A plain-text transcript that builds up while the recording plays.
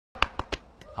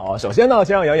好，首先呢，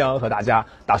先让杨洋和大家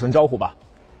打声招呼吧。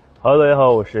Hello， 大家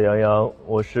好，我是杨洋，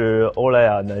我是欧莱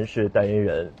雅男士代言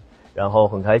人，然后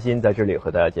很开心在这里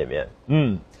和大家见面。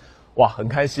哇，很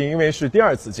开心，因为是第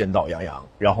2次见到杨洋，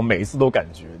然后每一次都感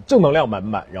觉正能量满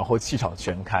满，然后气场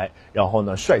全开，然后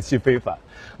呢帅气非凡。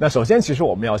那首先，其实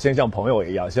我们要先像朋友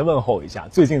一样，先问候一下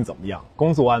最近怎么样，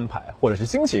工作安排或者是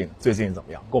心情最近怎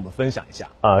么样，跟我们分享一下。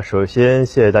首先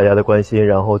谢谢大家的关心，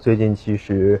然后最近其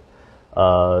实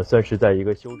算是在一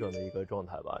个休整的一个状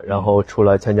态吧，然后出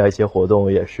来参加一些活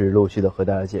动，也是陆续的和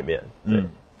大家见面。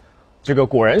这个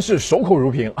果然是守口如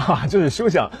瓶啊，就是休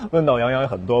想问到杨洋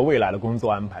很多未来的工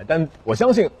作安排，但我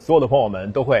相信所有的朋友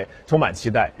们都会充满期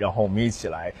待，然后我们一起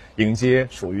来迎接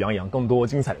属于杨洋更多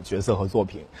精彩的角色和作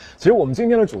品。其实我们今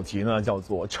天的主题呢叫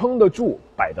做撑得住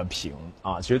摆得平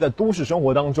啊。其实在都市生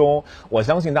活当中，我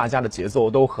相信大家的节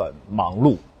奏都很忙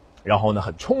碌，然后呢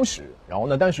很充实，然后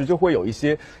呢但是就会有一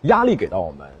些压力给到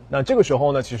我们。那这个时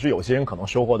候呢，其实有些人可能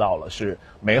收获到了是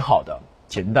美好的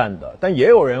恬淡的，但也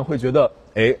有人会觉得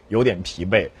有点疲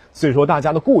惫。所以说大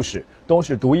家的故事都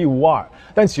是独一无二，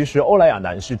但其实欧莱雅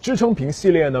男士支撑屏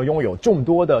系列呢拥有众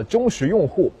多的忠实用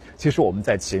户。其实我们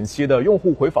在前期的用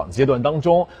户回访阶段当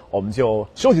中，我们就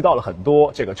收集到了很多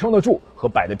这个撑得住和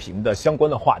摆得平的相关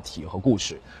的话题和故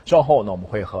事。稍后呢我们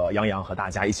会和杨洋和大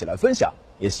家一起来分享，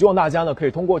也希望大家呢可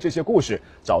以通过这些故事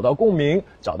找到共鸣，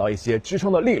找到一些支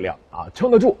撑的力量啊，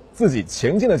撑得住自己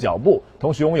前进的脚步，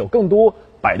同时拥有更多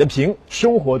摆得平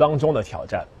生活当中的挑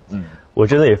战。我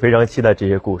真的也非常期待这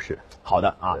些故事。好的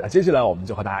啊，那接下来我们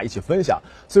就和大家一起分享。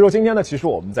所以说今天呢，其实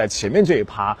我们在前面这一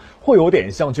趴会有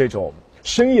点像这种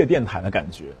深夜电台的感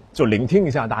觉，就聆听一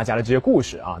下大家的这些故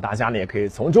事啊，大家呢也可以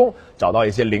从中找到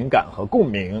一些灵感和共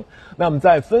鸣。那么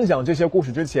在分享这些故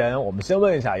事之前，我们先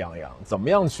问一下杨洋，怎么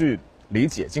样去理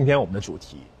解今天我们的主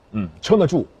题？撑得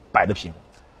住，摆得平。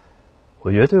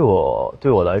我觉得对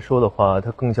我来说的话，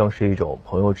它更像是一种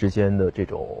朋友之间的这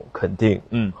种肯定，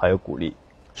还有鼓励。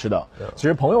是的，其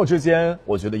实朋友之间，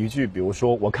我觉得一句比如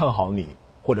说我看好你，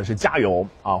或者是加油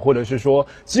啊，或者是说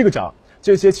击个掌，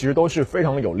这些其实都是非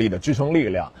常有力的支撑力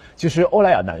量。其实欧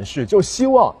莱雅男士就希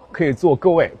望可以做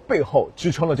各位背后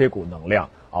支撑的这股能量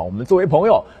啊。我们作为朋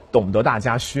友，懂得大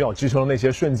家需要支撑的那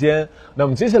些瞬间。那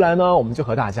么接下来呢，我们就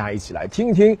和大家一起来听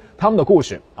一听他们的故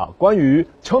事啊，关于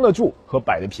撑得住和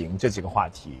摆得平这几个话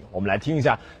题，我们来听一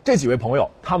下这几位朋友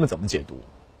他们怎么解读。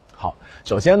好，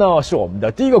首先呢是我们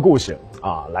的第一个故事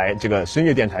啊，来这个深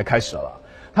夜电台开始了。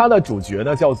他的主角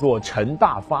呢叫做陈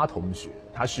大发同学，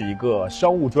他是一个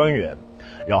商务专员，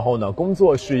然后呢工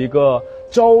作是一个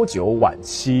朝九晚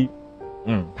七。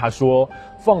他说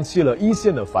放弃了一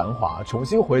线的繁华，重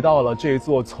新回到了这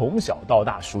座从小到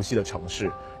大熟悉的城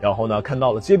市，然后呢看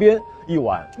到了街边一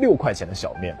碗6块钱的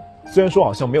小面，虽然说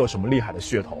好像没有什么厉害的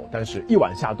噱头，但是一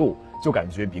碗下肚就感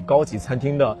觉比高级餐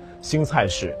厅的新菜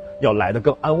式要来得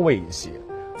更安慰一些。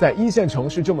在一线城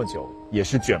市这么久也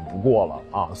是卷不过了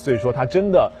啊，所以说他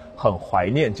真的很怀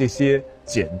念这些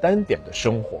简单点的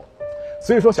生活。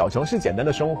所以说小城市简单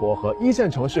的生活和一线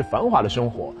城市繁华的生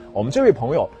活，我们这位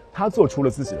朋友他做出了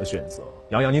自己的选择。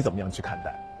杨洋，你怎么样去看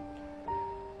待？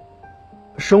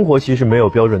生活其实没有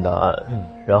标准答案，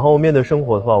然后面对生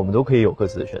活的话，我们都可以有各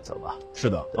自的选择吧。是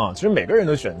的啊，其实每个人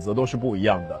的选择都是不一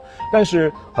样的，但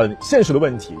是很现实的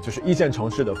问题就是一线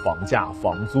城市的房价、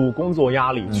房租、工作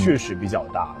压力确实比较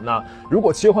大。那如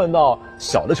果切换到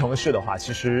小的城市的话，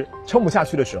其实撑不下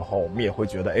去的时候，我们也会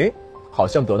觉得好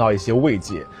像得到一些慰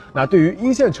藉。那对于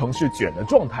一线城市卷的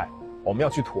状态，我们要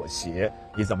去妥协，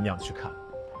你怎么样去看？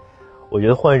我觉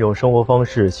得换一种生活方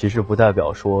式，其实不代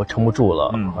表说撑不住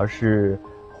了，而是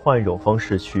换一种方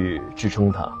式去支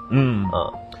撑它。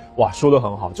哇，说得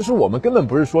很好，就是我们根本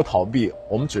不是说逃避，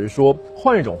我们只是说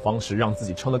换一种方式让自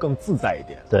己撑得更自在一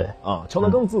点。对撑得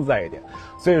更自在一点。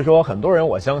所以说很多人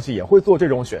我相信也会做这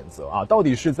种选择啊，到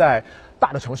底是在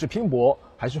大的城市拼搏，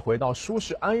还是回到舒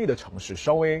适安逸的城市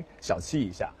稍微小憩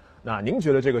一下？那您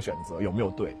觉得这个选择有没有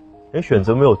对？选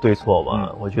择没有对错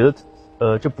嘛，我觉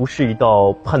得这不是一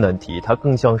道判断题，它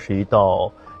更像是一道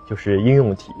就是应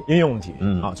用题，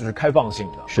就是开放性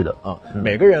的。是的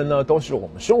每个人呢都是我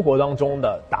们生活当中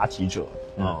的答题者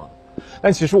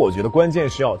但其实我觉得关键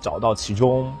是要找到其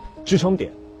中支撑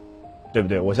点，对不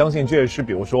对？我相信这也是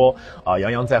比如说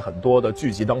杨洋在很多的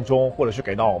剧集当中，或者是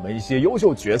给到我们一些优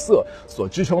秀角色所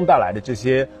支撑带来的这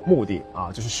些目的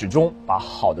就是始终把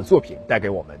好的作品带给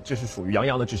我们，这是属于杨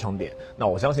洋的支撑点。那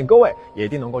我相信各位也一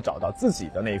定能够找到自己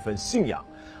的那一份信仰。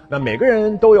那每个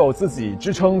人都有自己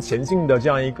支撑前进的这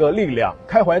样一个力量，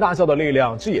开怀大笑的力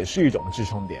量，这也是一种支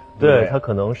撑点。对，它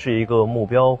可能是一个目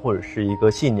标，或者是一个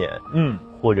信念，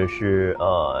或者是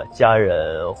家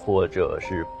人，或者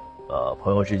是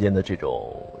朋友之间的这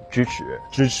种支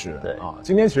持。对啊，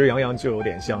今天其实杨洋就有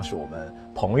点像是我们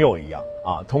朋友一样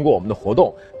啊，通过我们的活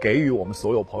动给予我们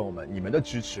所有朋友们你们的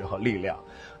支持和力量。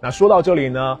那说到这里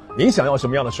呢，你想要什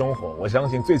么样的生活，我相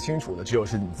信最清楚的只有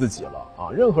是你自己了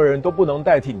啊，任何人都不能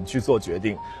代替你去做决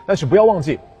定。但是不要忘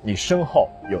记，你身后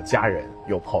有家人，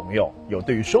有朋友，有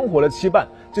对于生活的期盼，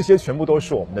这些全部都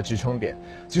是我们的支撑点。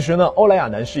其实呢，欧莱雅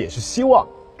男士也是希望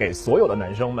给所有的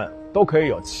男生们都可以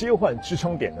有切换支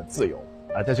撑点的自由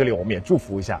啊，在这里我们也祝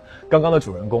福一下刚刚的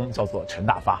主人公叫做陈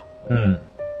大发。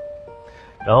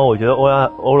然后我觉得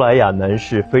欧莱雅男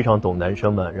士非常懂男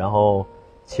生们，然后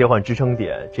切换支撑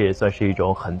点，这也算是一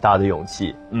种很大的勇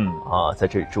气。在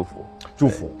这里祝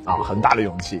福啊，很大的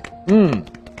勇气。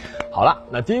好了，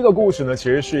那第一个故事呢，其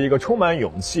实是一个充满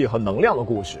勇气和能量的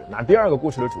故事。那第二个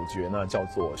故事的主角呢，叫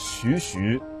做徐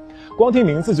徐。光听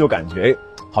名字就感觉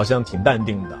好像挺淡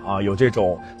定的啊，有这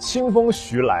种清风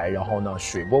徐来，然后呢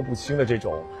水波不清的这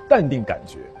种淡定感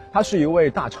觉。他是一位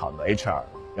大厂的 HR，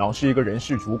 然后是一个人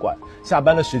事主管，下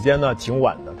班的时间呢挺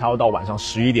晚的，他要到晚上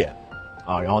11点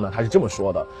啊。然后呢他是这么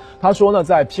说的，他说呢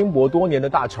在拼搏多年的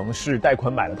大城市贷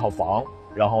款买了套房，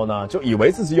然后呢就以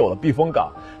为自己有了避风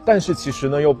港，但是其实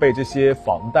呢又被这些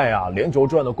房贷啊连轴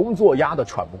转的工作压得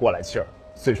喘不过来气儿，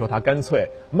所以说他干脆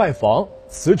卖房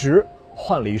辞职，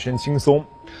换了一身轻松。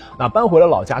那搬回了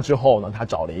老家之后呢，他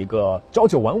找了一个朝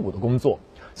九晚5的工作，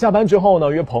下班之后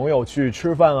呢约朋友去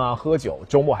吃饭啊喝酒，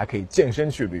周末还可以健身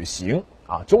去旅行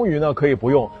啊，终于呢可以不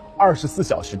用24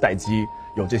小时待机，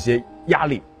有这些压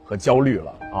力和焦虑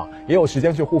了啊，也有时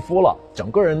间去护肤了，整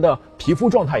个人的皮肤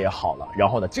状态也好了，然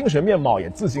后呢精神面貌也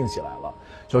自信起来了。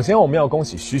首先我们要恭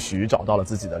喜徐徐找到了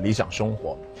自己的理想生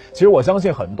活，其实我相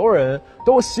信很多人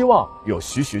都希望有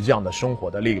徐徐这样的生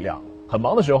活的力量。很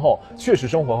忙的时候，确实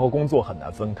生活和工作很难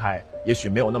分开，也许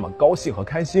没有那么高兴和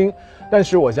开心，但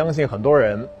是我相信很多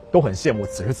人都很羡慕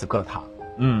此时此刻的他。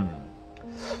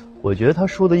我觉得他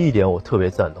说的一点我特别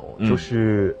赞同，就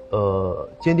是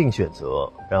坚定选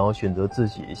择，然后选择自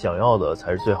己想要的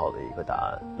才是最好的一个答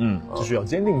案。就是要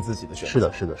坚定自己的选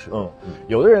择。是的。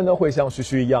有的人呢会像徐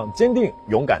徐一样坚定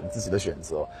勇敢自己的选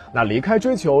择，那离开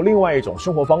追求另外一种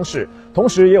生活方式，同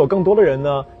时也有更多的人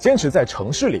呢坚持在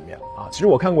城市里面啊。其实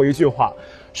我看过一句话，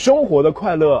生活的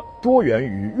快乐多源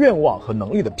于愿望和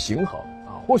能力的平衡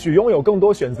啊。或许拥有更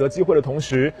多选择机会的同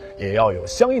时，也要有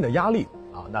相应的压力。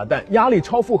那但压力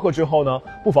超负荷之后呢，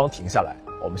不妨停下来，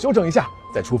我们休整一下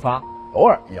再出发，偶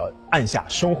尔也要按下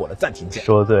生活的暂停键。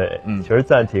说对，其实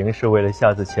暂停是为了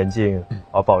下次前进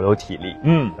而保留体力，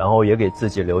然后也给自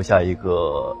己留下一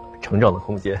个成长的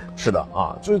空间。是的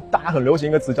啊，就是大家很流行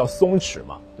一个词叫松弛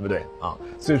嘛，对不对啊？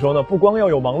所以说呢，不光要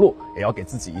有忙碌，也要给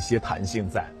自己一些弹性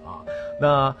在啊。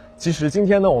那其实今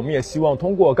天呢，我们也希望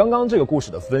通过刚刚这个故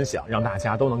事的分享，让大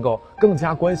家都能够更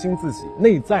加关心自己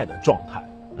内在的状态。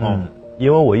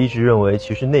因为我一直认为，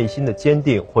其实内心的坚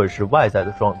定或者是外在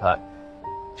的状态，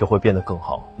就会变得更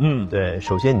好。对，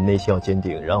首先你内心要坚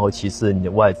定，然后其次你的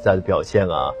外在的表现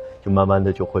啊，就慢慢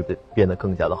的就会变得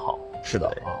更加的好。是的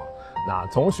啊，那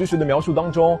从徐徐的描述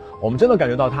当中，我们真的感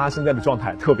觉到他现在的状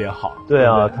态特别好。对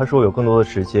啊，他说有更多的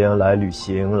时间来旅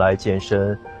行、来健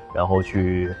身，然后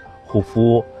去护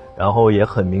肤，然后也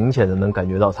很明显的能感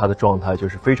觉到他的状态就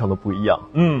是非常的不一样。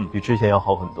比之前要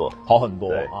好很多，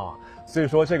对啊。所以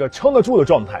说这个撑得住的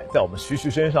状态在我们徐徐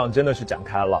身上真的是展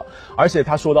开了，而且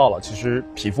他说到了其实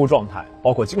皮肤状态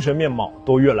包括精神面貌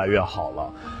都越来越好了。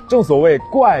正所谓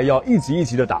怪要一级一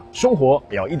级的打，生活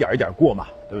也要一点一点过嘛，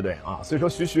对不对啊？所以说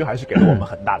徐徐还是给了我们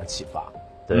很大的启发。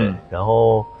对，然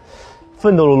后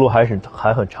奋斗的路还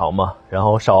很长嘛，然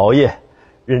后少熬夜，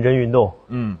认真运动，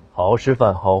好好吃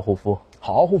饭，好好护肤。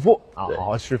好好护肤啊，好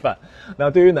好吃饭。那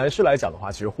对于男士来讲的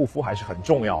话，其实护肤还是很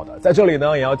重要的。在这里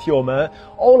呢，也要替我们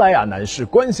欧莱雅男士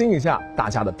关心一下大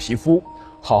家的皮肤。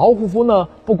好好护肤呢，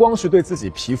不光是对自己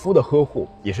皮肤的呵护，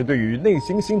也是对于内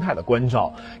心心态的关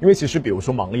照。因为其实比如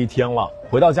说忙了一天了，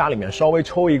回到家里面稍微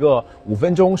抽一个5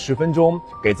分钟、10分钟，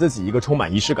给自己一个充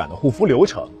满仪式感的护肤流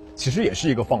程，其实也是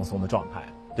一个放松的状态，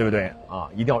对不对啊？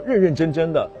一定要认认真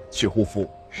真的去护肤。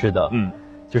是的，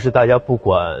就是大家不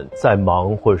管再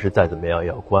忙或者是再怎么样，也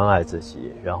要关爱自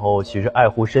己。然后其实爱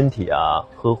护身体啊，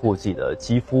呵护自己的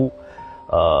肌肤，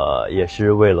也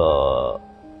是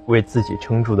为自己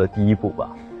撑住的第一步吧。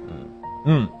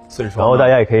所以说，然后大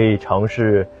家也可以尝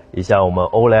试一下我们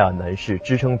欧莱雅男士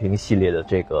支撑瓶系列的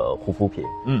这个护肤品，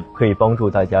可以帮助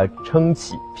大家撑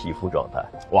起皮肤状态。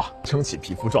哇，撑起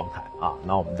皮肤状态啊！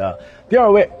那我们的第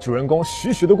2位主人公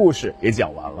徐徐的故事也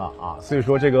讲完了啊。所以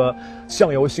说这个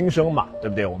相由心生嘛，对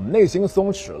不对？我们内心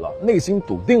松弛了，内心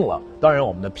笃定了，当然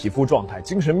我们的皮肤状态、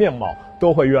精神面貌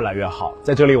都会越来越好。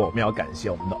在这里我们要感谢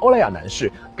我们的欧莱雅男士，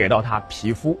给到他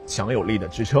皮肤强有力的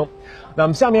支撑。那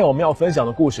么下面我们要分享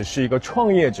的故事是一个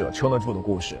创业者撑得住的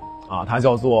故事啊，他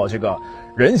叫做这个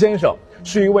任先生，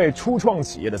是一位初创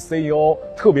企业的 CEO，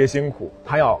 特别辛苦，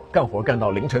他要干活干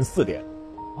到凌晨4点。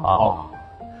啊，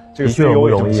这个的确很不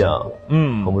容易啊，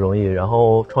很不容易。然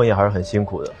后创业还是很辛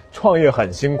苦的，创业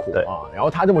很辛苦对啊。然后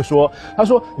他这么说，他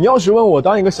说你要是问我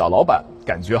当一个小老板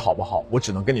感觉好不好，我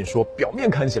只能跟你说，表面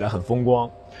看起来很风光，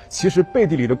其实背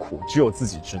地里的苦只有自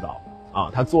己知道啊。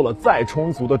他做了再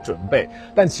充足的准备，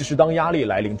但其实当压力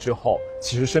来临之后，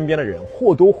其实身边的人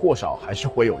或多或少还是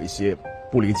会有一些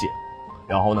不理解。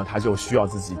然后呢，他就需要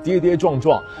自己跌跌撞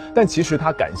撞，但其实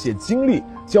他感谢经历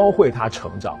教会他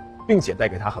成长，并且带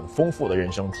给他很丰富的人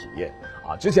生体验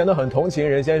啊。之前呢很同情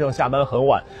任先生下班很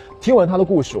晚，听完他的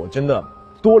故事，我真的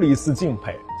多了一丝敬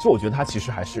佩。就我觉得他其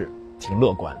实还是挺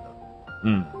乐观的，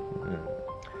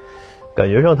感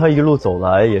觉上他一路走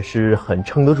来也是很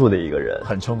撑得住的一个人，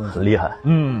很撑得住，很厉害。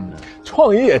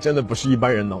创业真的不是一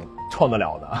般人能创得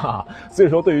了的哈。所以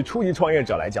说对于初级创业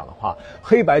者来讲的话，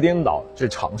黑白颠倒是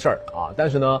常事儿啊。但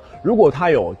是呢，如果他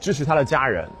有支持他的家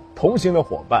人、同行的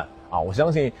伙伴啊，我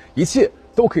相信一切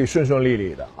都可以顺顺利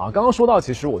利的啊。刚刚说到，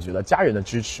其实我觉得家人的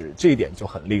支持这一点就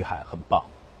很厉害，很棒。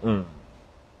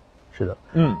是的，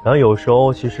然后有时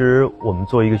候其实我们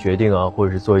做一个决定啊，或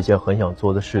者是做一件很想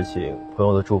做的事情，朋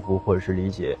友的祝福或者是理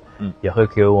解，也会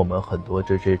给我们很多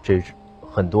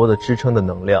很多的支撑的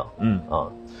能量，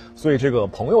所以这个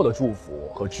朋友的祝福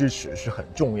和支持是很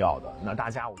重要的。那大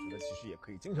家我觉得其实也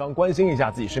可以经常关心一下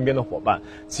自己身边的伙伴，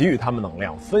给予他们能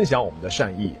量，分享我们的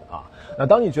善意啊。那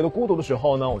当你觉得孤独的时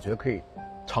候呢，我觉得可以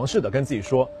尝试的跟自己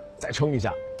说，再撑一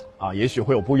下啊，也许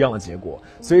会有不一样的结果。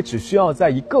所以只需要在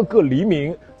一个个黎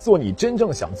明做你真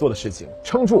正想做的事情，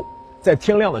撑住，在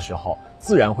天亮的时候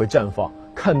自然会绽放，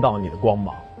看到你的光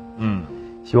芒。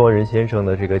希望任先生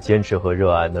的这个坚持和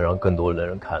热爱能让更多的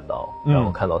人看到，然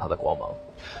后看到他的光芒。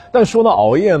但说到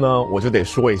熬夜呢，我就得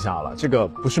说一下了，这个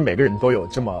不是每个人都有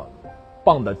这么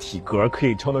棒的体格可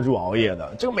以撑得住熬夜的。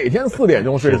这个每天4点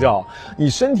钟睡觉，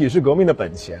你身体是革命的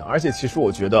本钱，而且其实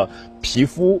我觉得皮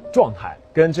肤状态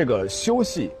跟这个休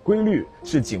息规律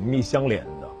是紧密相连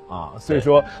的啊。所以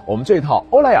说我们这套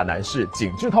欧莱雅男士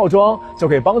紧致套装就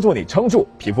可以帮助你撑住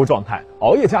皮肤状态，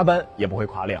熬夜加班也不会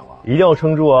垮脸了。一定要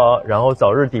撑住啊，然后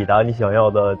早日抵达你想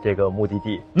要的这个目的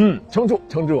地。撑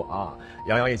住啊！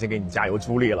杨洋已经给你加油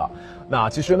助力了。那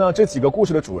其实呢，这几个故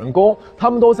事的主人公，他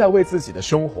们都在为自己的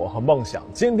生活和梦想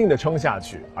坚定地撑下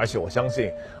去。而且我相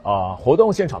信，活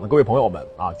动现场的各位朋友们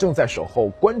啊，正在守候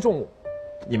观众，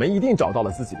你们一定找到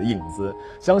了自己的影子。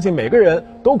相信每个人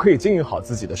都可以经营好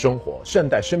自己的生活，善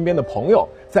待身边的朋友，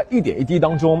在一点一滴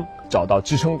当中找到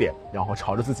支撑点，然后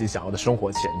朝着自己想要的生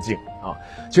活前进啊。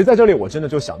其实在这里我真的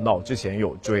就想到，之前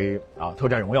有追特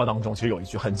战荣耀当中，其实有一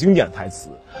句很经典的台词，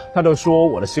他就说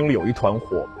我的心里有一团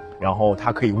火，然后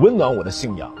它可以温暖我的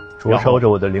信仰，灼烧着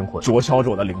我的灵魂，灼烧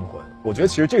着我的灵魂。我觉得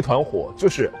其实这团火就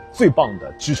是最棒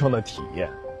的支撑的体验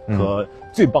和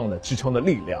最棒的支撑的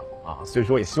力量啊。所以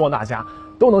说也希望大家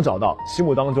都能找到心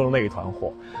目当中的那一团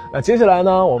火。那接下来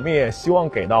呢，我们也希望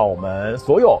给到我们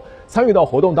所有参与到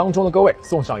活动当中的各位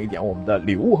送上一点我们的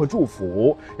礼物和祝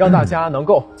福，让大家能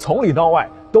够从里到外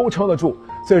都撑得住。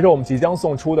所以说我们即将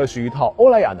送出的是一套欧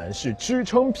莱雅男士支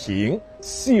撑瓶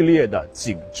系列的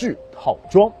紧致套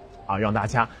装啊，让大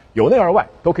家由内而外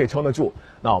都可以撑得住。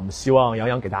那我们希望杨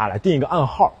洋给大家来定一个暗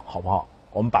号，好不好？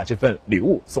我们把这份礼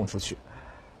物送出去。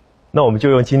那我们就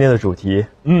用今天的主题，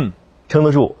撑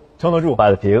得住，摆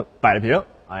得平，摆得平。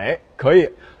哎，可以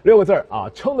6个字啊，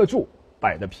撑得住，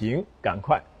摆得平。赶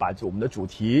快把我们的主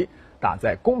题打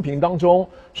在公屏当中。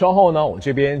稍后呢，我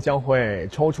这边将会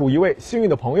抽出一位幸运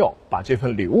的朋友，把这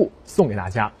份礼物送给大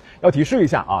家。要提示一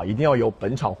下啊，一定要有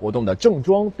本场活动的正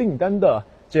装订单的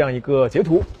这样一个截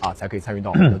图啊，才可以参与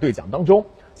到我们的兑奖当中。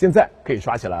现在可以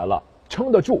刷起来了，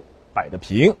撑得住，摆得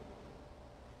平。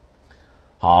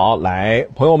好，来，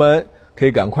朋友们可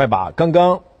以赶快把刚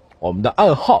刚我们的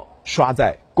暗号刷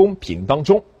在公屏当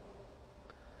中。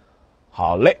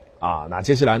好嘞啊，那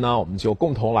接下来呢，我们就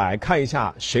共同来看一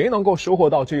下谁能够收获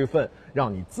到这一份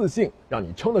让你自信、让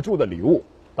你撑得住的礼物。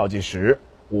倒计时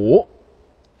，5、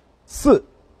4、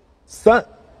3、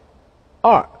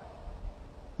2、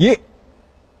1。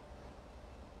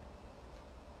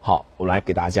好，我来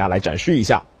给大家来展示一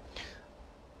下。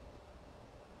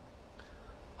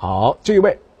好，这一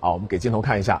位啊，我们给镜头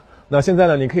看一下。那现在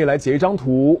呢，你可以来截一张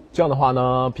图，这样的话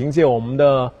呢，凭借我们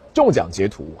的中奖截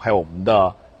图，还有我们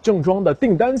的正装的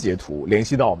订单截图，联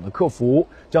系到我们的客服，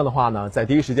这样的话呢，在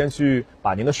第一时间去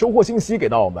把您的收货信息给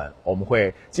到我们，我们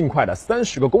会尽快的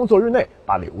30个工作日内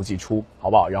把礼物寄出，好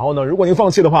不好？然后呢，如果您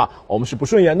放弃的话，我们是不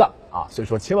顺延的啊，所以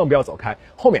说千万不要走开，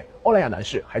后面欧莱雅男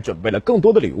士还准备了更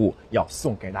多的礼物要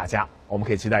送给大家，我们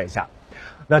可以期待一下。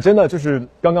那真的就是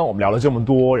刚刚我们聊了这么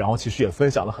多，然后其实也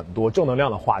分享了很多正能量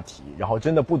的话题，然后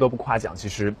真的不得不夸奖，其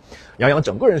实杨洋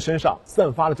整个人身上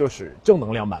散发的就是正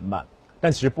能量满满。但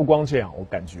其实不光这样，我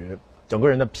感觉整个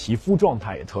人的皮肤状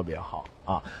态也特别好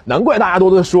啊，难怪大家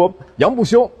都在说杨不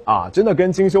修啊，真的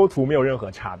跟精修图没有任何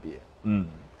差别。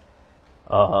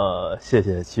谢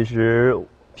谢。其实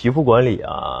皮肤管理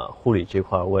啊、护理这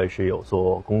块我也是有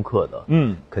做功课的，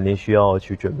肯定需要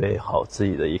去准备好自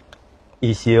己的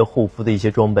一些护肤的一些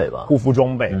装备吧，护肤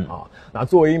装备啊。那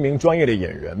作为一名专业的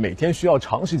演员，每天需要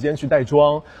长时间去带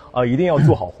妆啊，一定要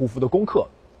做好护肤的功课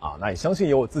啊。那也相信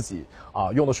也有自己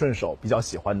啊用的顺手、比较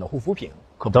喜欢的护肤品，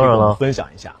可不可以跟我们分享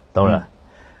一下？当然，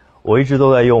我一直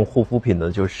都在用护肤品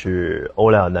的，就是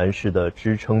欧莱雅男士的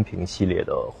支撑瓶系列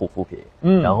的护肤品，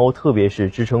然后特别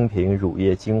是支撑瓶乳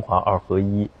液精华2合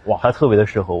1，哇，它特别的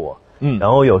适合我，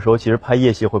然后有时候其实拍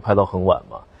夜戏会拍到很晚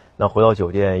嘛。那回到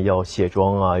酒店要卸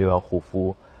妆啊，又要护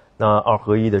肤，那2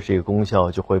合1的这个功效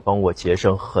就会帮我节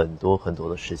省很多很多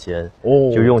的时间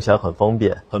就用起来很方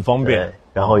便，很方便，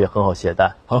然后也很好携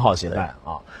带，很好携带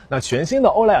啊。那全新的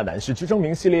欧莱雅男士支撑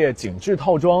瓶系列紧致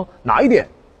套装，哪一点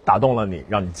打动了你，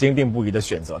让你坚定不移的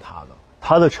选择它呢？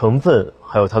它的成分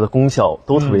还有它的功效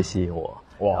都特别吸引我，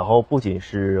然后不仅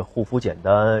是护肤简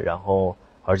单，然后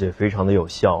而且非常的有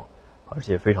效。而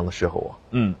且非常的适合我。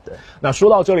对。那说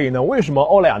到这里呢，为什么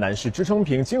欧莱雅男士支撑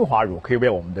瓶精华乳可以为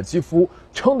我们的肌肤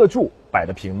撑得住、摆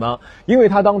得平呢？因为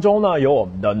它当中呢有我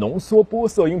们的浓缩玻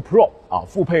色因 Pro 啊，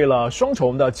复配了双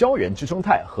重的胶原支撑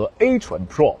肽和 A 醇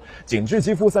Pro， 紧致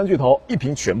肌肤3巨头，一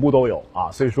瓶全部都有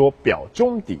啊。所以说表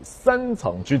中底3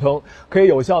层支撑，可以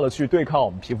有效的去对抗我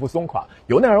们皮肤松垮，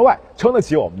由内而外撑得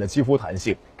起我们的肌肤弹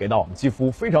性，给到我们肌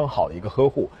肤非常好的一个呵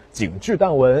护，紧致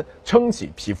淡纹，撑起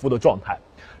皮肤的状态。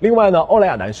另外呢，欧莱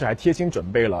雅男士还贴心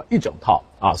准备了一整套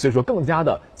啊，所以说更加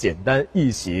的简单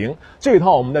易行。这一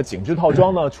套我们的紧致套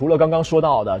装呢，除了刚刚说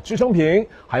到的支撑瓶，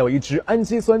还有一支氨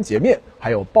基酸洁面，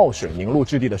还有爆水凝露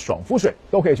质地的爽肤水，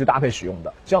都可以去搭配使用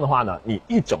的。这样的话呢，你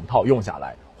一整套用下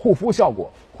来，护肤效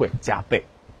果会加倍，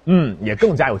也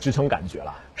更加有支撑感觉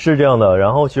了。是这样的。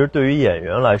然后其实对于演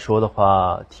员来说的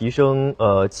话，提升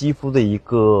肌肤的一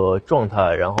个状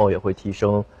态，然后也会提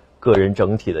升个人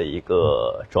整体的一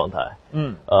个状态，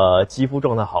肌肤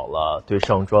状态好了，对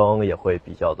上妆也会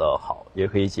比较的好，也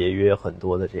可以节约很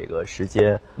多的这个时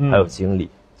间还有精力。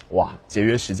哇，节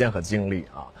约时间和精力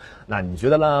啊！那你觉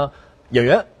得呢？演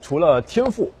员除了天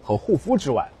赋和护肤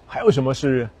之外，还有什么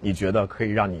是你觉得可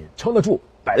以让你撑得住、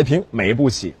摆得平、美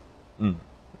不起？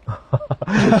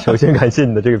首先感谢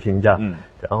你的这个评价，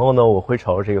然后呢，我会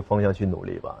朝着这个方向去努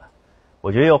力吧。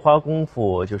我觉得要花功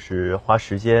夫，就是花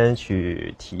时间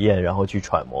去体验，然后去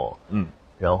揣摩。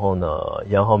然后呢，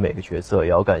演好每个角色，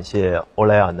也要感谢欧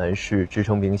莱雅男士支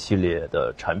撑瓶系列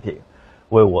的产品，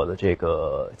为我的这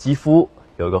个肌肤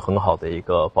有一个很好的一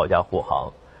个保驾护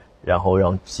航，然后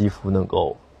让肌肤能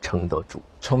够撑得住。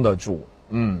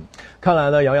看来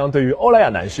呢，杨洋对于欧莱雅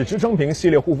男士支撑瓶系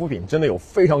列护肤品真的有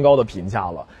非常高的评价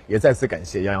了，也再次感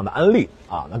谢杨洋的安利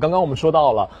啊。那刚刚我们说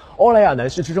到了欧莱雅男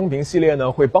士支撑瓶系列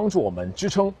呢，会帮助我们支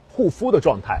撑护肤的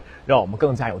状态，让我们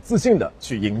更加有自信的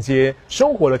去迎接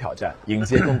生活的挑战，迎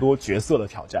接更多角色的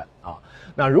挑战啊。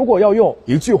那如果要用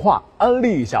一句话安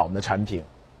利一下我们的产品，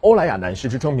欧莱雅男士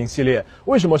支撑瓶系列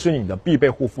为什么是你的必备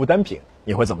护肤单品，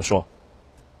你会怎么说？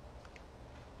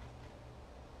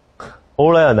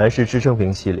欧莱雅男士支撑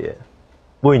瓶系列，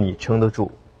为你撑得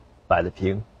住，摆得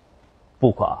平，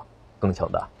不垮更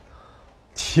强大。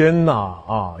天哪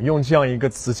啊！用这样一个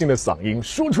磁性的嗓音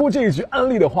说出这一句安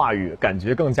利的话语，感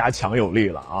觉更加强有力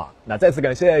了啊！那再次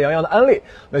感谢杨洋的安利。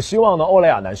那希望呢，欧莱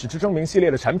雅男士支撑瓶系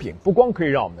列的产品不光可以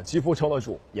让我们的肌肤撑得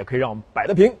住，也可以让我们摆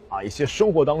得平啊！一些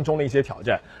生活当中的一些挑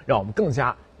战，让我们更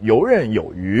加游刃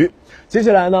有余。接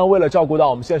下来呢，为了照顾到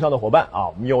我们线上的伙伴啊，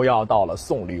我们又要到了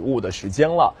送礼物的时间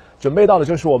了。准备到的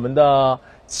就是我们的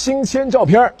亲签照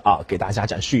片啊，给大家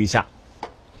展示一下。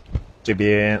这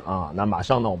边啊，那马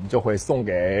上呢，我们就会送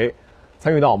给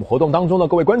参与到我们活动当中的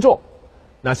各位观众。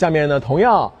那下面呢，同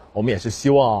样我们也是希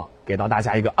望给到大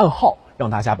家一个暗号，让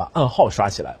大家把暗号刷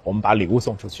起来，我们把礼物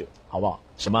送出去，好不好？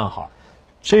什么暗号？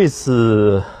这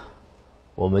次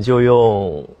我们就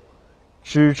用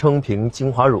支撑瓶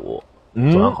精华乳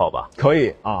总安好吧？可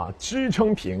以啊，支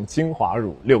撑瓶精华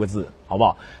乳6个字，好不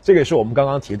好？这个也是我们刚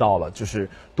刚提到了，就是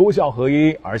多效合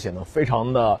一，而且呢非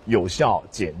常的有效、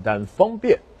简单、方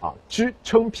便啊。支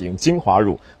撑瓶精华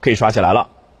乳可以刷起来了。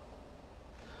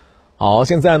好，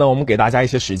现在呢我们给大家一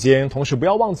些时间，同时不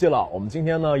要忘记了，我们今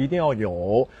天呢一定要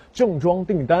有正装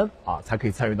订单啊，才可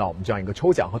以参与到我们这样一个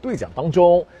抽奖和兑奖当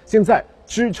中。现在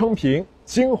支撑瓶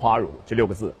精华乳这6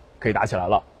个字可以打起来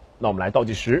了。那我们来倒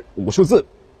计时，5个数字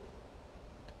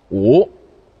，5、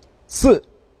4、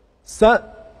3、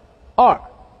2、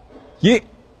1。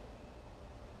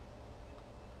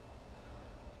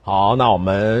好，那我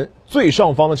们最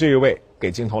上方的这一位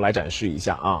给镜头来展示一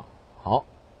下啊。好，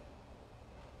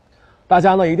大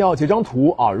家呢一定要截张图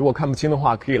啊，如果看不清的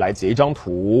话，可以来截一张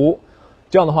图。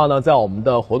这样的话呢，在我们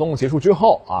的活动结束之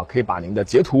后啊，可以把您的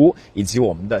截图以及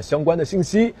我们的相关的信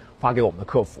息发给我们的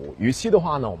客服。逾期的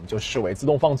话呢，我们就视为自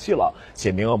动放弃了，且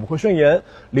名额不会顺延。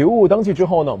礼物登记之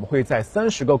后呢，我们会在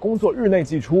30个工作日内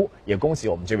寄出。也恭喜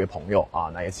我们这位朋友啊，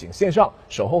那也请线上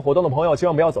守候活动的朋友千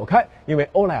万不要走开，因为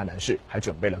欧莱雅男士还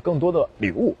准备了更多的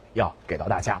礼物要给到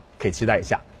大家，可以期待一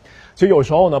下。其实有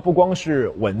时候呢，不光是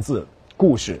文字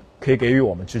故事可以给予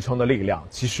我们支撑的力量，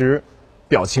其实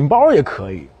表情包也可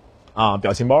以。啊，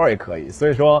表情包也可以，所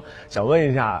以说想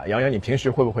问一下杨洋，你平时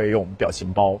会不会用表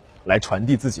情包来传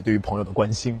递自己对于朋友的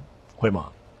关心？会吗？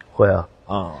会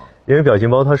啊，因为表情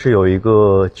包它是有一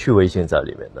个趣味性在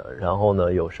里面的，然后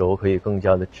呢，有时候可以更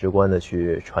加的直观的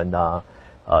去传达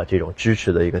这种支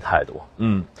持的一个态度。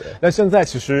对。那现在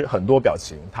其实很多表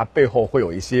情它背后会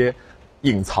有一些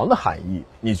隐藏的含义，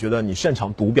你觉得你擅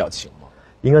长读表情吗？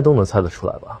应该都能猜得出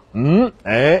来吧？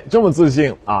这么自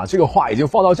信啊！这个话已经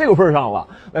放到这个份上了。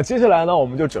那接下来呢，我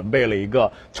们就准备了一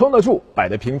个撑得住、摆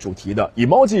得平主题的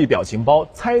emoji 表情包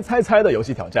猜的游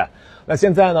戏挑战。那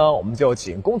现在呢，我们就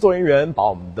请工作人员把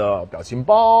我们的表情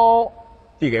包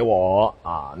递给我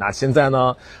啊。那现在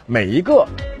呢，每一个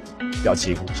表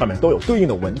情上面都有对应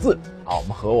的文字啊。我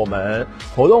们和我们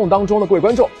活动当中的各位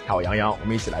观众还有杨洋，我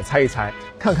们一起来猜一猜，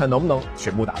看看能不能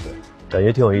全部答对。感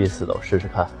觉挺有意思的，我试试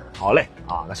看。好嘞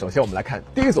啊，那首先我们来看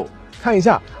第一组，看一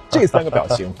下这3个表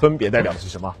情分别代表的是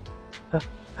什么。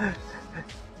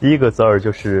第一个字儿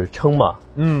就是撑嘛，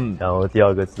然后第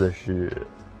2个字是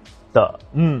的，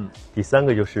第3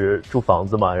个就是住房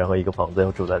子嘛，然后一个房子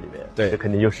要住在里面，对，这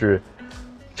肯定就是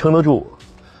撑得住。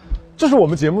这是我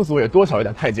们节目组也多少有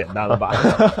点太简单了吧，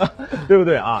对不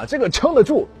对啊？这个撑得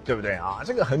住，对不对啊？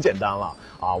这个很简单了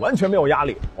啊，完全没有压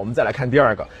力。我们再来看第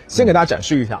2个，先给大家展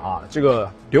示一下啊，这个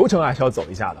流程还是要走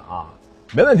一下的啊，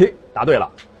没问题，答对了。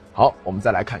好，我们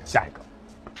再来看下一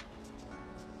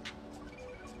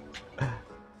个。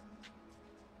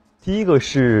第一个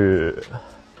是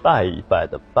拜一拜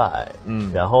的拜，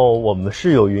然后我们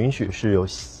是有允许是有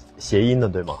谐音的，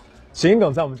对吗？谐音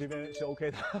梗在我们这边是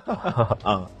OK 的。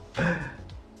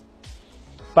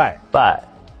拜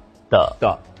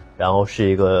的，然后是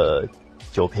一个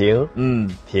酒瓶，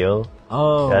瓶，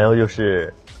然后就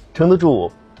是撑得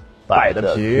住，摆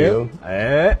的平，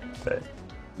对，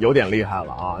有点厉害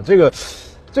了啊！这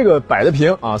个摆的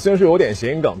平啊，虽然是有点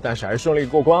谐音梗，但是还是顺利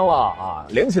过关了啊！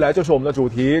连起来就是我们的主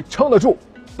题，撑得住，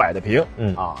摆的平，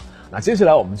那接下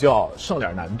来我们就要上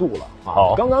点难度了啊！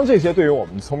好，刚刚这些对于我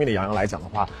们聪明的杨洋来讲的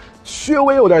话，稍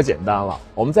微有点简单了。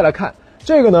我们再来看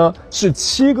这个呢，是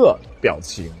7个表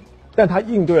情，但它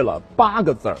应对了8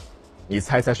个字儿，你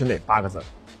猜猜是哪8个字儿？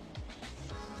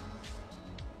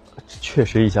确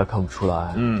实一下看不出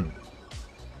来。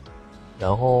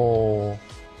然后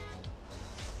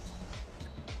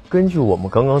根据我们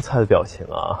刚刚猜的表情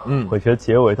啊，我觉得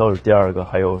结尾倒是第2个，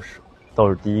还有倒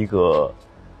是第1个，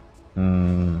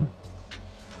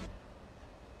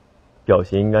表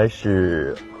情应该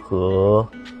是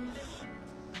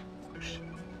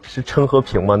是撑和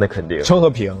平吗？那肯定撑和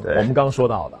平，我们刚说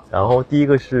到的。然后第1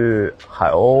个是海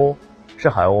鸥，是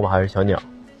海鸥吗？还是小鸟？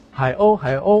海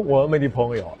鸥，我美丽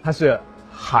朋友，它是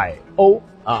海鸥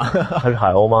啊，它是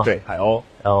海鸥吗？对，海鸥。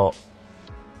然后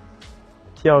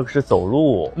第2个是走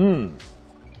路，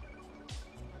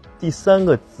第3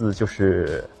个字就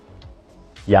是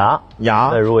牙，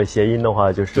那如果谐音的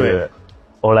话就是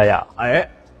欧莱雅。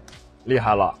厉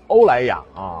害了，欧莱雅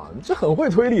啊，你这很会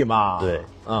推理嘛。对，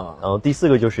然后第4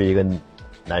个就是一个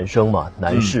男生嘛，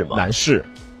男士嘛，男士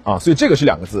啊，所以这个是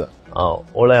2个字啊，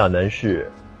欧莱雅男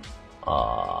士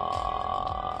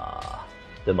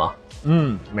对吗？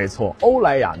没错，欧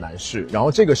莱雅男士。然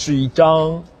后这个是一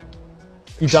张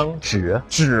纸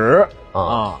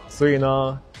啊，所以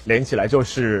呢连起来就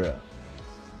是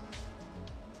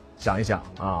想一想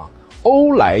啊，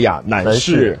欧莱雅男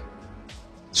士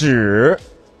纸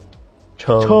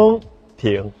撑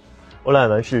平，欧莱雅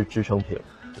男士支撑平，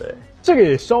对。这个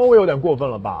也稍微有点过分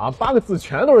了吧？啊，8个字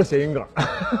全都是谐音梗。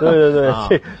对对对，啊、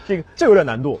这有点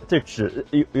难度，这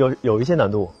有一些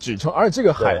难度。指称，而且这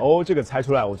个海鸥这个猜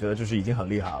出来，我觉得就是已经很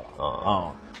厉害了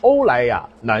啊。欧莱雅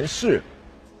男士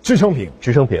支撑瓶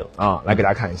啊，来给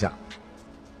大家看一下。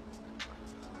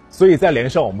所以再连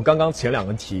上我们刚刚前2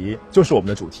个题，就是我们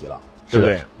的主题了，对不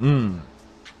对？嗯，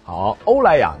好，欧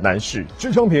莱雅男士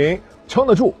支撑瓶撑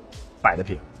得住，摆得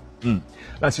平。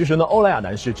那其实呢，欧莱雅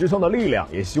男士支撑的力量，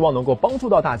也希望能够帮助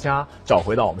到大家找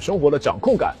回到我们生活的掌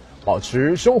控感，保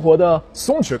持生活的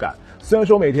松弛感。虽然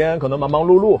说每天可能忙忙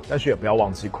碌碌，但是也不要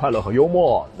忘记快乐和幽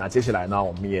默。那接下来呢，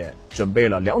我们也准备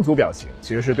了2组表情，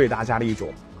其实是对大家的一种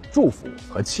祝福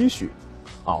和期许。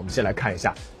啊，我们先来看一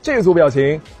下这组表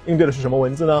情应对的是什么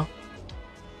文字呢？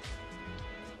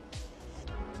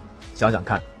想想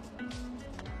看，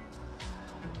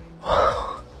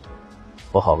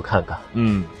我好好看看。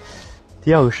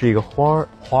第2个是一个花，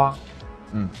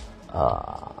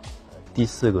第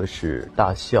4个是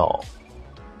大笑，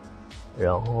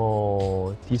然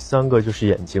后第3个就是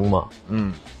眼睛嘛。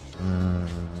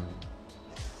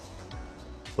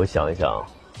我想一想，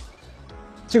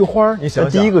这个花你想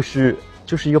想，第1个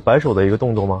就是一个摆手的一个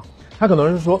动作吗？他可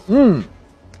能是说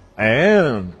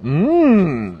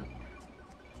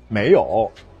没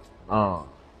有啊，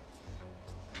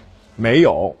没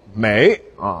有没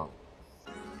啊。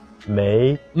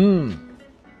眉，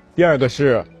第2个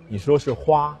是你说是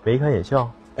花，眉开眼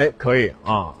笑，哎，可以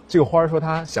啊。这个花说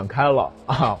它想开了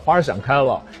啊，花想开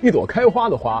了，一朵开花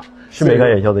的花是眉开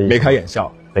眼笑的意思。眉开眼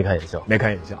笑，眉开眼笑，眉开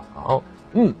眼笑。好，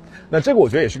那这个我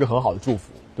觉得也是个很好的祝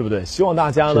福，对不对？希望大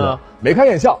家呢眉开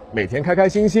眼笑，每天开开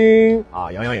心心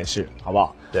啊。洋洋也是，好不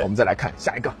好？对，我们再来看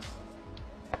下一个。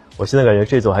我现在感觉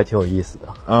这组还挺有意思的。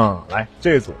来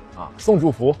这一组啊，送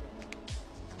祝福。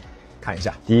看一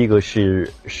下，第1个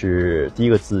是第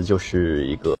1个字就是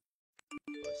一个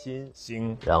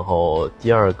心，然后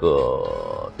第2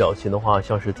个表情的话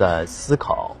像是在思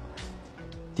考，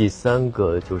第3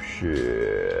个就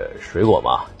是水果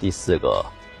嘛，第3个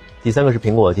是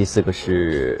苹果，第4个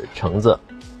是橙子，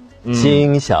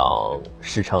心想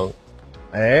事成。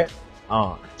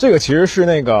这个其实是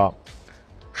那个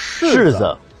柿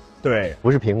子，对，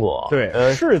不是苹果，对，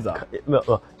柿子没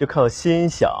有，就看到心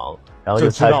想。然后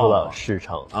就猜出了事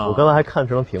成我刚才还看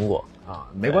成了苹果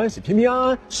没关系，平平安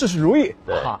安，事事如意，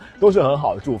对都是很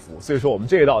好的祝福。所以说我们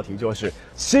这一道题就是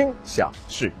心想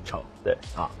事成，对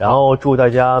然后祝大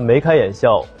家眉开眼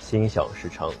笑，心想事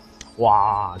成。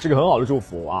哇，这个很好的祝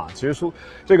福啊！其实说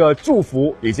这个祝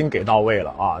福已经给到位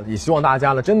了啊，也希望大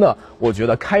家呢，真的，我觉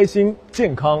得开心、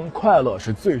健康、快乐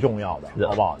是最重要的，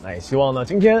好不好？那也希望呢，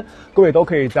今天各位都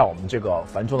可以在我们这个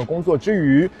繁重的工作之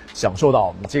余，享受到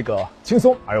我们这个轻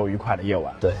松而又愉快的夜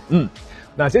晚。对，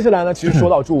那接下来呢，其实说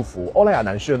到祝福，欧莱雅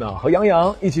男士呢和杨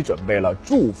洋一起准备了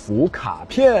祝福卡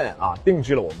片啊，定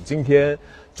制了我们今天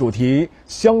主题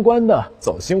相关的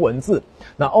走心文字。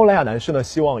那欧莱雅男士呢，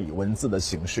希望以文字的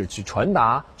形式去传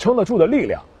达撑得住的力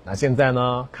量。那现在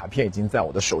呢，卡片已经在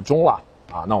我的手中了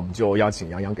啊，那我们就邀请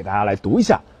杨洋给大家来读一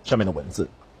下上面的文字。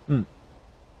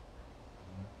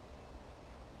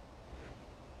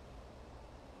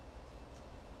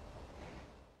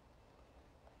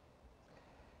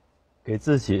给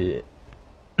自己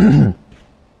酝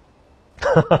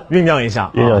酿一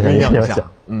下，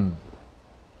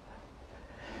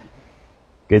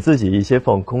给自己一些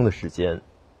放空的时间，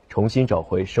重新找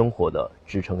回生活的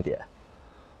支撑点。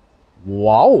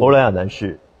哇哦！欧莱雅男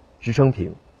士支撑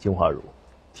瓶精华乳。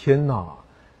天哪，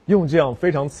用这样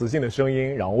非常磁性的声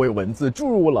音，然后为文字注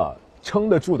入了撑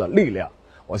得住的力量。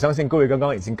我相信各位刚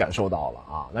刚已经感受到了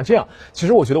啊。那这样，其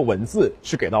实我觉得文字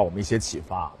是给到我们一些启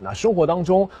发。那生活当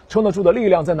中撑得住的力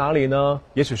量在哪里呢？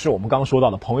也许是我们刚刚说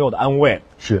到的朋友的安慰，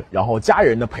是，然后家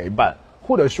人的陪伴，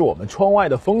或者是我们窗外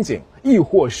的风景，亦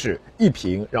或是一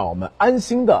瓶让我们安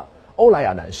心的欧莱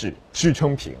雅男士支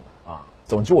撑瓶啊。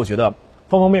总之，我觉得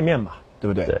方方面面吧，对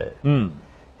不对？对，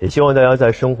也希望大家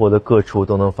在生活的各处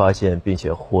都能发现并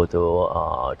且获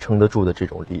得撑得住的这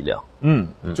种力量。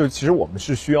就其实我们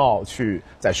是需要去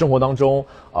在生活当中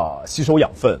吸收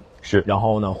养分，是，然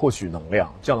后呢获取能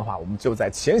量，这样的话我们就在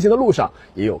前行的路上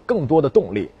也有更多的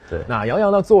动力。对，那杨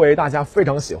洋呢作为大家非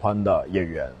常喜欢的演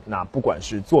员，那不管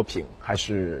是作品还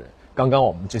是刚刚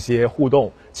我们这些互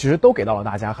动，其实都给到了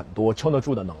大家很多撑得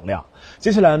住的能量。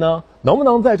接下来呢，能不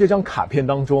能在这张卡片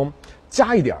当中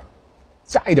加一点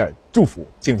祝福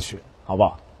进去，好不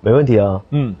好？没问题啊。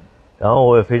然后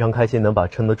我也非常开心能把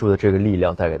撑得住的这个力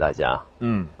量带给大家。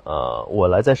我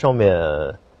来在上面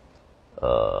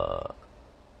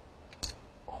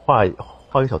画一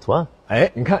个小图案。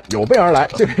你看有备而来，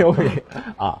这边有笔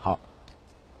啊，好。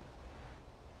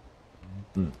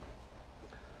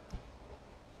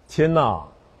天哪，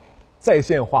在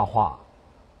线画画。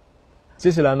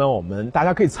接下来呢，大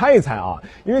家可以猜一猜啊，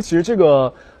因为其实这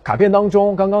个卡片当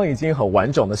中刚刚已经很完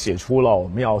整的写出了我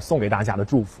们要送给大家的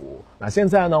祝福。那现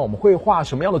在呢，我们会画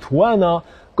什么样的图案呢？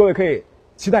各位可以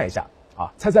期待一下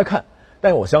啊，猜猜看。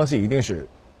但我相信一定是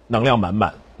能量满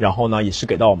满，然后呢，也是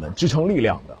给到我们支撑力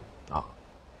量的啊。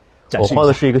我画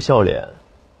的是一个笑脸，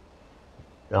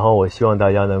然后我希望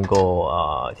大家能够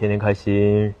天天开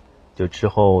心，就之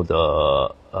后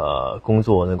的工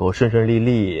作能够顺顺利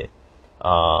利，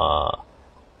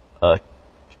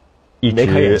一直眉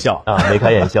开眼笑眉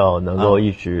开眼笑，能够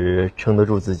一直撑得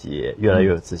住自己，越来越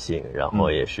有自信，然后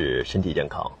也是身体健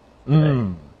康。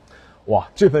哇，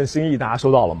这份心意大家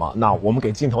收到了吗？那我们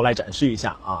给镜头来展示一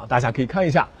下啊，大家可以看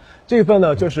一下，这份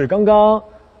呢就是刚刚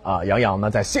杨洋呢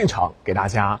在现场给大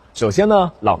家，首先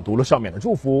呢朗读了上面的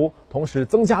祝福，同时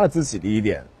增加了自己的一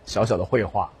点小小的绘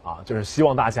画啊，就是希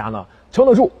望大家呢撑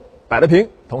得住，摆得平，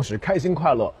同时开心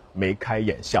快乐，眉开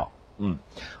眼笑。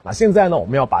那现在呢，我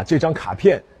们要把这张卡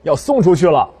片要送出去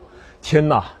了。天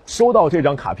哪，收到这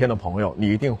张卡片的朋友，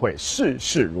你一定会事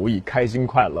事如意，开心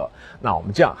快乐。那我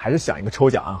们这样还是想一个抽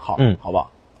奖暗号，好不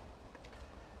好？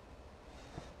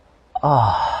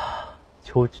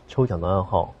抽奖的暗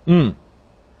号，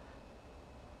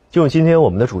就用今天我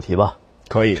们的主题吧，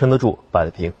可以，撑得住，摆得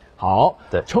平。好，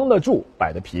对，撑得住，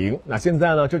摆得平。那现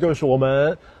在呢，这就是我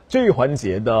们这一环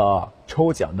节的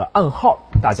抽奖的暗号，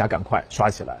大家赶快刷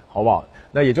起来，好不好？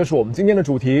那也就是我们今天的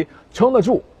主题，撑得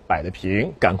住，摆得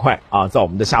平，赶快在我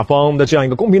们的下方的这样一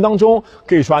个公屏当中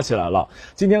可以刷起来了。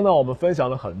今天呢，我们分享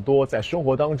了很多在生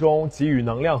活当中给予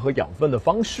能量和养分的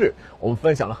方式，我们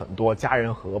分享了很多家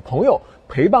人和朋友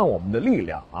陪伴我们的力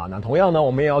量那同样呢，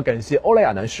我们也要感谢欧莱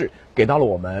雅男士给到了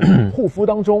我们护肤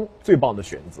当中最棒的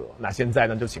选择。那现在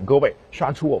呢，就请各位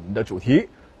刷出我们的主题，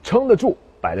撑得住，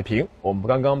摆得平。我们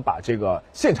刚刚把这个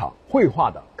现场绘画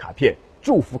的卡片，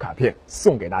祝福卡片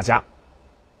送给大家。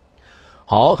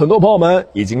好，很多朋友们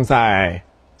已经在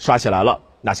刷起来了。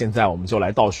那现在我们就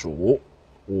来倒数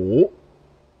5、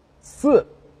4、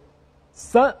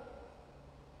3、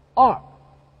2、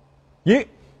1。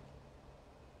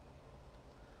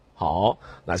好，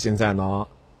那现在呢，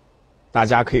大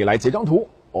家可以来截张图，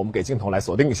我们给镜头来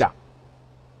锁定一下。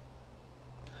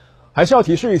还是要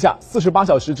提示一下，48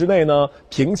小时之内呢，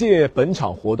凭借本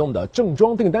场活动的正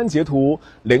装订单截图，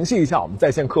联系一下我们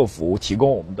在线客服，提供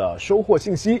我们的收货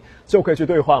信息，就可以去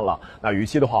兑换了。那逾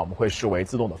期的话，我们会视为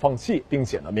自动的放弃，并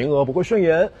且呢，名额不会顺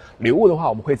延。礼物的话，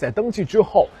我们会在登记之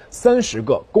后30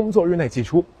个工作日内寄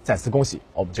出。再次恭喜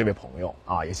我们这位朋友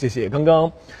也谢谢刚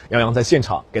刚杨洋在现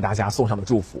场给大家送上的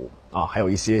祝福还有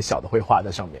一些小的绘画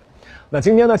在上面。那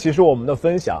今天呢，其实我们的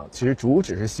分享其实主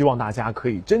旨是希望大家可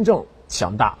以真正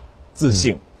强大自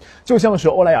信，就像是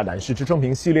欧莱雅男士支撑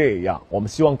瓶系列一样，我们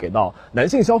希望给到男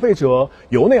性消费者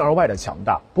由内而外的强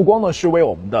大，不光呢是为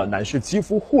我们的男士肌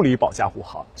肤护理保驾护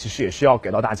航，其实也是要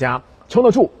给到大家撑得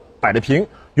住，摆得平，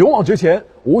勇往直前，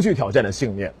无惧挑战的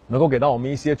信念，能够给到我们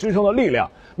一些支撑的力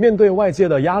量，面对外界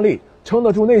的压力，撑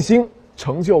得住内心，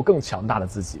成就更强大的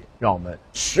自己，让我们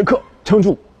时刻撑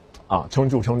住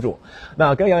撑住。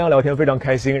那跟杨洋聊天非常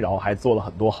开心，然后还做了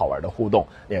很多好玩的互动，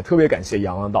也特别感谢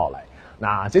杨洋的到来。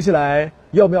那接下来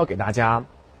要不要给大家，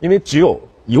因为只有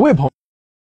一位朋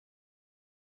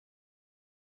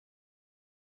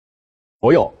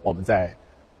友我们在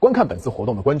观看本次活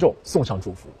动的观众送上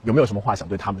祝福，有没有什么话想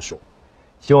对他们说？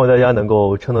希望大家能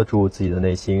够撑得住自己的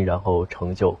内心，然后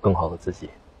成就更好的自己。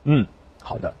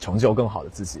好的，成就更好的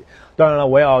自己。当然了，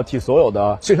我也要替所有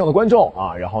的线上的观众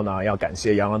然后呢，要感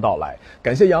谢杨洋的到来，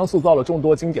感谢杨洋塑造了众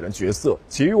多经典的角色，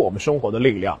给予我们生活的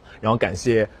力量，然后感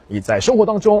谢你在生活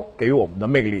当中给予我们的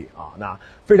魅力那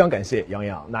非常感谢杨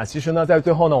洋。那其实呢，在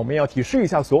最后呢，我们也要提示一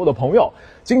下所有的朋友，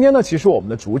今天呢，其实我们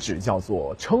的主旨叫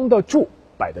做撑得住，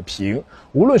摆得平。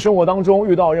无论生活当中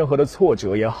遇到任何的挫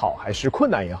折也好，还是困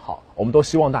难也好，我们都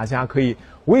希望大家可以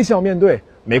微笑面对，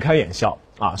眉开眼笑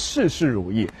事事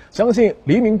如意。相信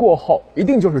黎明过后一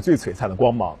定就是最璀璨的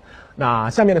光芒。那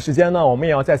下面的时间呢，我们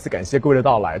也要再次感谢各位的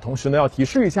到来，同时呢，要提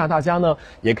示一下大家呢，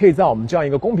也可以在我们这样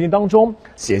一个公屏当中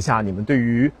写下你们对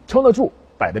于撑得住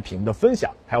摆得平的分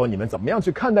享，还有你们怎么样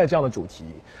去看待这样的主题。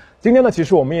今天呢，其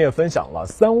实我们也分享了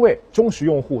3位忠实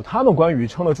用户他们关于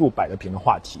撑得住摆得平的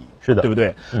话题，是的，对不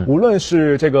对？无论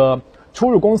是这个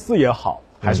初入公司也好，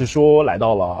还是说来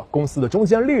到了公司的中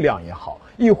坚力量也好，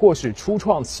亦或是初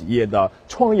创企业的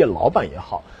创业老板也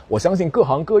好，我相信各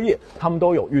行各业他们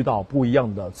都有遇到不一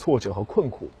样的挫折和困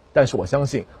苦，但是我相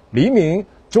信黎明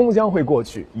终将会过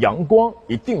去，阳光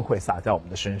一定会洒在我们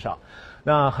的身上。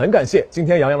那很感谢今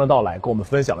天杨洋的到来，跟我们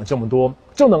分享了这么多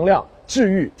正能量、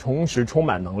治愈、同时充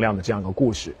满能量的这样一个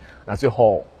故事。那最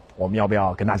后我们要不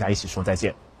要跟大家一起说再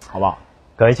见？好不好？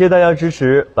感谢大家支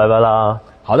持，拜拜啦！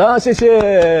好的，谢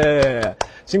谢，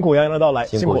辛苦洋洋的到来，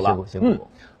辛苦了，辛苦。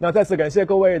那再次感谢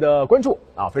各位的关注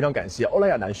啊，非常感谢欧莱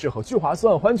雅男士和聚划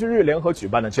算欢聚日联合举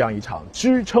办的这样一场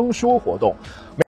支撑说活动。